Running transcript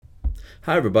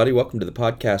Hi, everybody. Welcome to the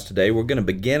podcast today. We're going to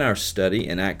begin our study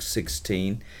in Acts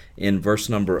 16 in verse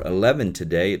number 11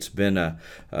 today. It's been a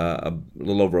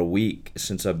little over a week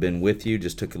since I've been with you.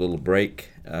 Just took a little break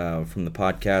from the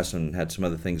podcast and had some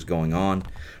other things going on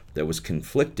that was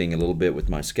conflicting a little bit with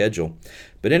my schedule.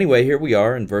 But anyway, here we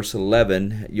are in verse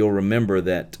 11. You'll remember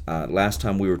that last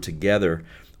time we were together,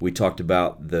 we talked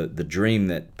about the dream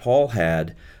that Paul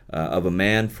had of a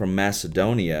man from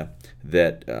Macedonia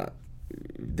that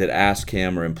asked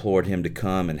him or implored him to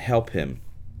come and help him,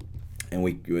 and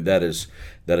that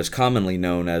is commonly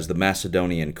known as the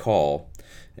Macedonian call.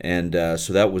 And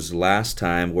so that was last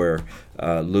time where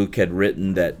Luke had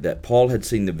written that Paul had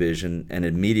seen the vision, and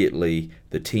immediately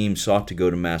the team sought to go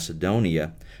to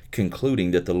Macedonia,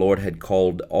 concluding that the Lord had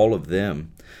called all of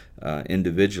them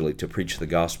individually to preach the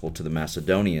gospel to the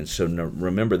Macedonians. So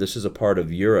remember, this is a part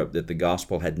of Europe that the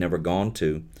gospel had never gone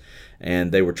to,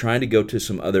 and they were trying to go to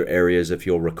some other areas, if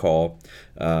you'll recall,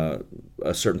 a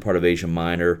certain part of Asia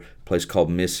Minor, a place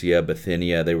called Mysia,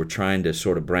 Bithynia. They were trying to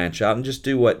sort of branch out and just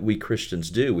do what we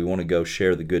Christians do. We want to go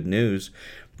share the good news,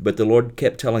 but the Lord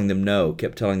kept telling them no,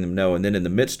 and then in the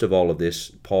midst of all of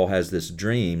this, Paul has this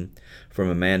dream from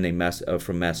a man named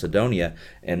from Macedonia,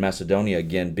 and Macedonia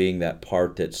again being that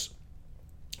part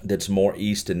that's more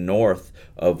east and north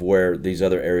of where these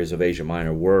other areas of Asia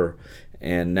Minor were.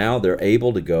 And now they're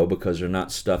able to go because they're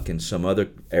not stuck in some other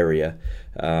area.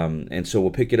 And so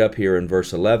we'll pick it up here in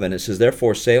verse 11. It says,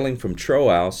 "Therefore, sailing from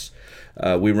Troas,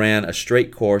 we ran a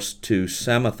straight course to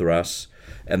Samothrace,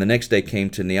 and the next day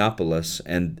came to Neapolis,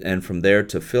 and from there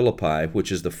to Philippi,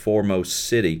 which is the foremost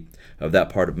city of that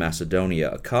part of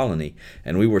Macedonia, a colony.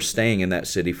 And we were staying in that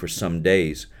city for some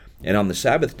days. And on the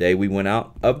Sabbath day we went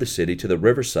out of the city to the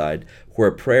riverside,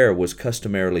 where prayer was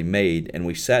customarily made, and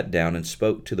we sat down and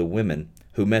spoke to the women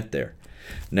who met there."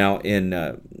 Now,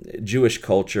 in Jewish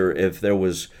culture, if there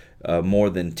was more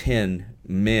than 10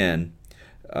 men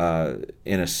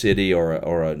in a city or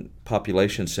a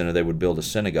population center, they would build a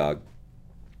synagogue.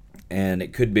 And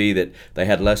it could be that they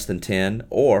had less than 10,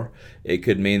 or it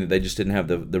could mean that they just didn't have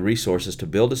the resources to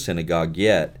build a synagogue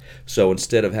yet. So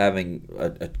instead of having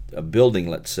a building,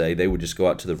 let's say, they would just go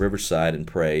out to the riverside and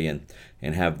pray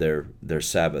and have their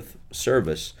Sabbath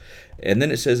service. And then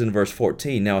it says in verse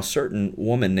 14, "Now a certain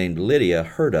woman named Lydia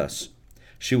heard us.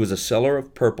 She was a seller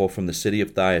of purple from the city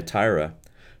of Thyatira,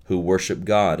 who worshiped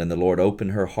God, and the Lord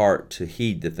opened her heart to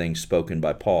heed the things spoken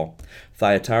by Paul."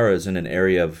 Thyatira is in an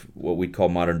area of what we'd call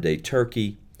modern-day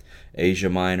Turkey, Asia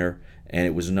Minor, and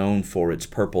it was known for its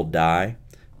purple dye.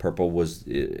 Purple was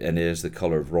and is the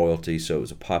color of royalty, so it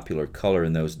was a popular color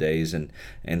in those days.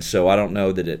 And so I don't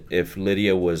know that if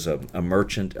Lydia was a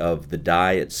merchant of the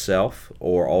dye itself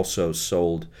or also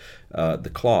sold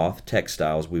the cloth,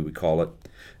 textiles we would call it.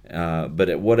 But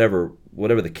at whatever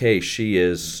the case, she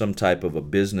is some type of a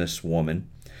businesswoman,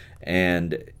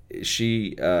 and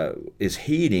she is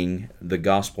heeding the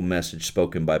gospel message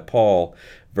spoken by Paul.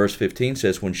 Verse 15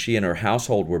 says, when she and her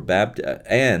household were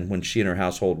baptized,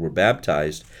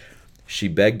 she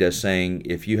begged us, saying,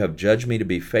 "If you have judged me to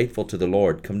be faithful to the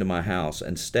Lord, come to my house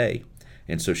and stay."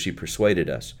 And so she persuaded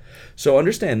us. So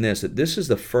understand this, that this is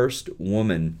the first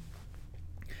woman,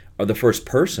 or the first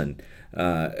person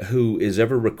who is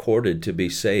ever recorded to be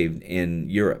saved in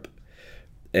Europe.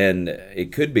 And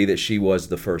it could be that she was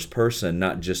the first person,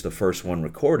 not just the first one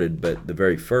recorded, but the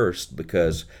very first,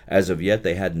 because as of yet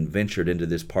they hadn't ventured into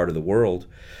this part of the world.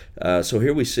 So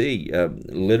here we see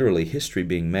literally history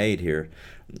being made here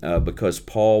because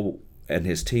Paul and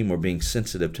his team were being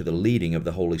sensitive to the leading of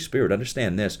the Holy Spirit.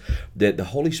 Understand this, that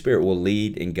the Holy Spirit will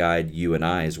lead and guide you and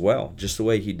I as well, just the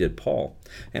way he did Paul.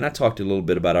 And I talked a little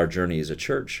bit about our journey as a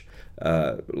church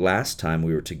last time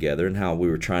we were together, and how we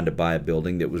were trying to buy a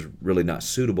building that was really not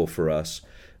suitable for us,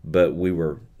 but we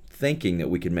were thinking that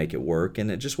we could make it work,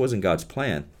 and it just wasn't God's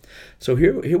plan. So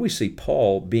here we see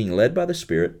Paul being led by the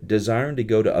Spirit, desiring to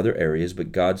go to other areas,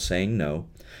 but God saying no.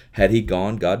 Had he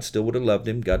gone, God still would have loved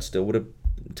him, God still would have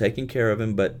taken care of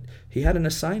him, but he had an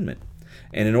assignment.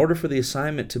 And in order for the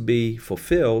assignment to be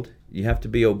fulfilled, you have to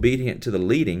be obedient to the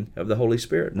leading of the Holy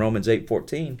Spirit. Romans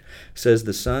 8:14 says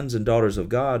the sons and daughters of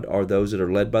God are those that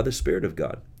are led by the Spirit of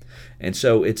God. And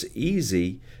so it's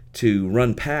easy to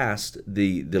run past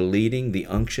the leading, the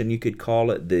unction you could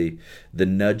call it, the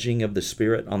nudging of the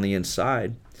Spirit on the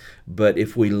inside. But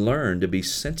if we learn to be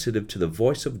sensitive to the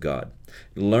voice of God,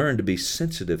 learn to be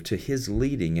sensitive to his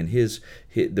leading and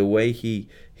the way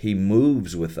he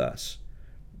moves with us,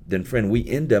 then friend, we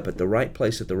end up at the right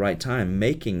place at the right time,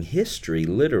 making history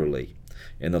literally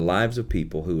in the lives of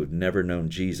people who have never known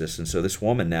Jesus. And so this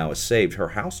woman now is saved. Her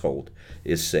household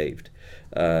is saved.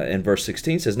 And verse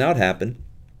 16 says, "Now it happened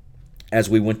as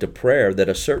we went to prayer, that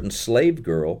a certain slave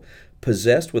girl,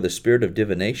 possessed with a spirit of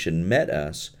divination, met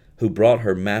us, who brought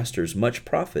her masters much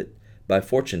profit by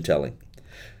fortune telling.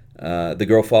 The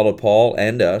girl followed Paul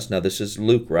and us. Now, this is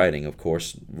Luke writing, of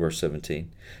course, verse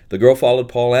 17. The girl followed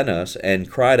Paul and us and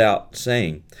cried out,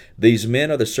 saying, These men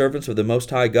are the servants of the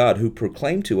Most High God, who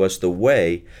proclaim to us the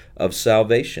way of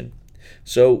salvation.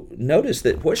 So notice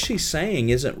that what she's saying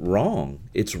isn't wrong.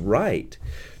 It's right.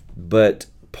 But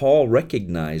Paul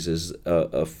recognizes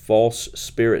a false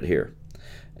spirit here.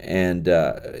 And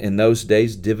in those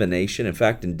days, divination, in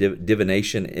fact,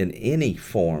 divination in any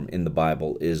form in the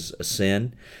Bible is a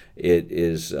sin. It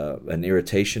is an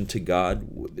irritation to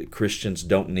God. Christians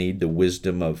don't need the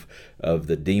wisdom of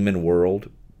the demon world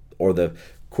or the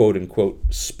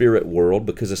quote-unquote spirit world,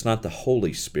 because it's not the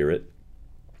Holy Spirit.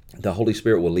 The Holy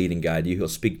Spirit will lead and guide you. He'll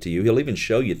speak to you. He'll even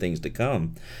show you things to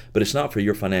come, but it's not for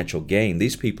your financial gain.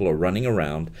 These people are running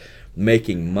around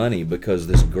making money because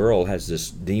this girl has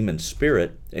this demon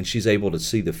spirit and she's able to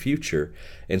see the future,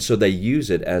 and so they use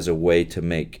it as a way to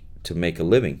make a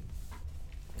living.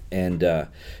 And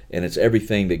it's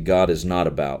everything that God is not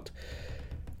about.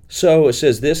 So it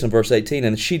says this in verse 18,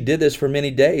 and she did this for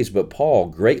many days, but Paul,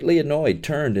 greatly annoyed,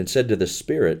 turned and said to the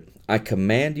spirit, I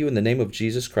command you in the name of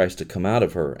Jesus Christ to come out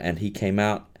of her. And he came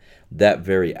out that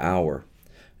very hour.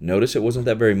 Notice it wasn't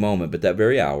that very moment, but that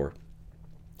very hour.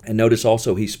 And notice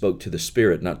also he spoke to the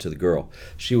spirit, not to the girl.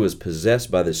 She was possessed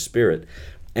by the spirit.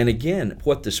 And again,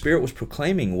 what the spirit was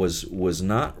proclaiming was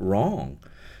not wrong,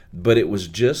 but it was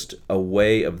just a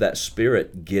way of that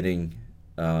spirit getting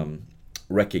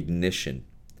recognition.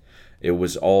 It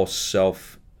was all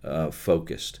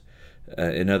self-focused.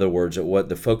 In other words, what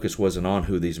the focus wasn't on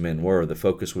who these men were. The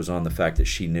focus was on the fact that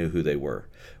she knew who they were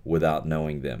without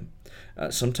knowing them.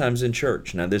 Sometimes in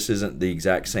church, now this isn't the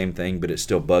exact same thing, but it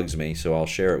still bugs me, so I'll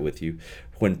share it with you.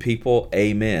 When people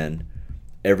amen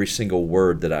every single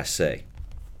word that I say,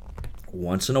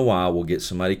 once in a while we'll get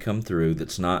somebody come through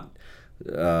that's not,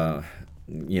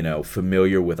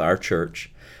 familiar with our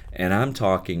church, and I'm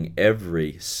talking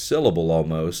every syllable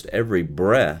almost, every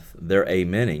breath, they're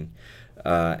amening.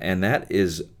 And that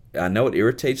is, I know it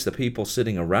irritates the people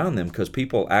sitting around them, because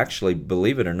people actually,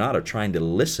 believe it or not, are trying to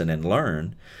listen and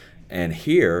learn and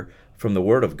hear from the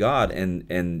Word of God,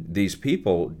 and these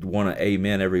people want to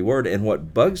amen every word. And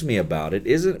what bugs me about it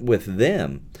isn't with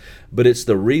them, but it's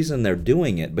the reason they're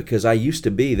doing it, because I used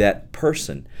to be that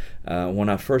person. When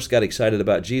I first got excited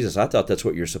about Jesus, I thought that's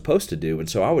what you're supposed to do. And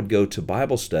so I would go to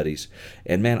Bible studies,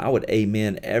 and man, I would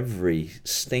amen every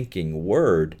stinking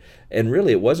word. And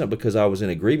really, it wasn't because I was in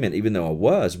agreement, even though I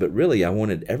was, but really I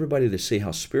wanted everybody to see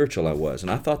how spiritual I was. And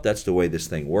I thought that's the way this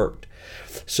thing worked.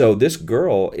 So this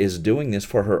girl is doing this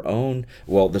for her own,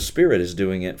 well, the Spirit is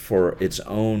doing it for its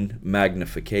own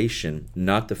magnification,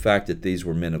 not the fact that these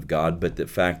were men of God, but the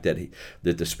fact that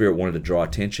the Spirit wanted to draw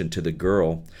attention to the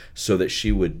girl so that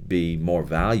she would be more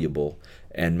valuable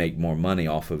and make more money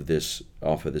off of this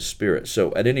spirit.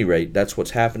 So at any rate, that's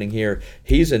what's happening here.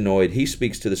 He's annoyed. He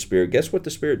speaks to the spirit. Guess what the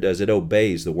spirit does? It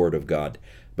obeys the word of God,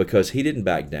 because he didn't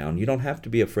back down. You don't have to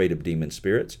be afraid of demon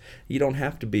spirits. You don't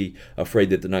have to be afraid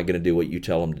that they're not going to do what you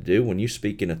tell them to do. When you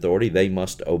speak in authority, they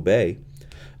must obey.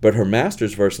 But her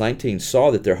masters, verse 19,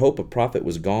 saw that their hope of profit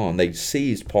was gone. They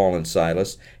seized Paul and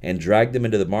Silas and dragged them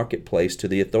into the marketplace to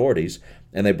the authorities,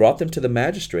 and they brought them to the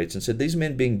magistrates and said, These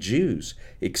men, being Jews,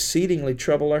 exceedingly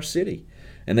trouble our city,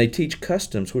 and they teach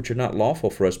customs which are not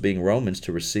lawful for us, being Romans,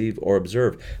 to receive or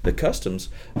observe. The customs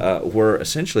were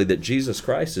essentially that Jesus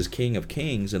Christ is King of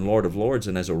kings and Lord of lords,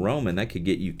 and as a Roman, that could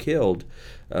get you killed,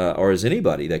 or as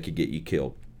anybody, that could get you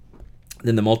killed.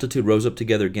 Then the multitude rose up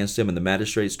together against them, and the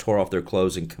magistrates tore off their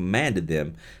clothes and commanded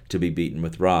them to be beaten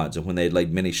with rods. And when they had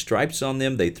laid many stripes on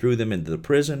them, they threw them into the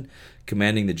prison,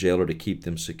 commanding the jailer to keep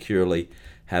them securely.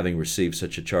 Having received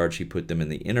such a charge, he put them in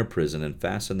the inner prison and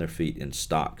fastened their feet in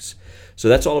stocks. So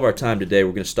that's all of our time today.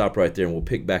 We're going to stop right there, and we'll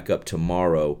pick back up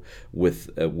tomorrow with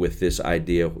this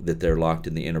idea that they're locked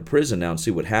in the inner prison now and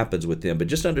see what happens with them. But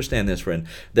just understand this, friend,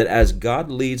 that as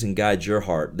God leads and guides your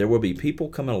heart, there will be people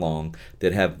coming along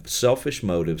that have selfish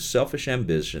motives, selfish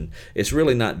ambition. It's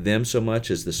really not them so much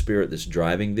as the Spirit that's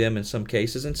driving them in some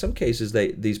cases. In some cases,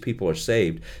 these people are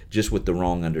saved just with the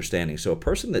wrong understanding. So a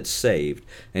person that's saved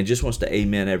and just wants to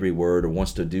amen every word, or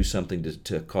wants to do something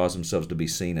to cause themselves to be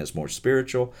seen as more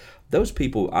spiritual, those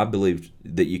people, I believe,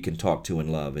 that you can talk to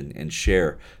in love and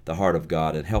share the heart of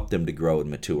God and help them to grow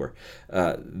and mature.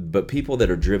 But people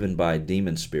that are driven by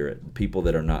demon spirit, people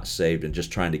that are not saved and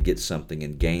just trying to get something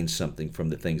and gain something from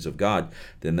the things of God,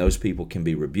 then those people can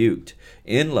be rebuked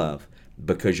in love,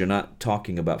 because you're not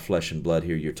talking about flesh and blood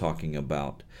here. You're talking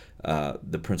about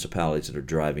the principalities that are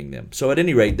driving them. So at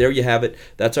any rate, there you have it.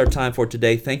 That's our time for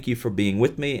today. Thank you for being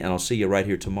with me, and I'll see you right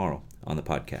here tomorrow on the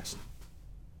podcast.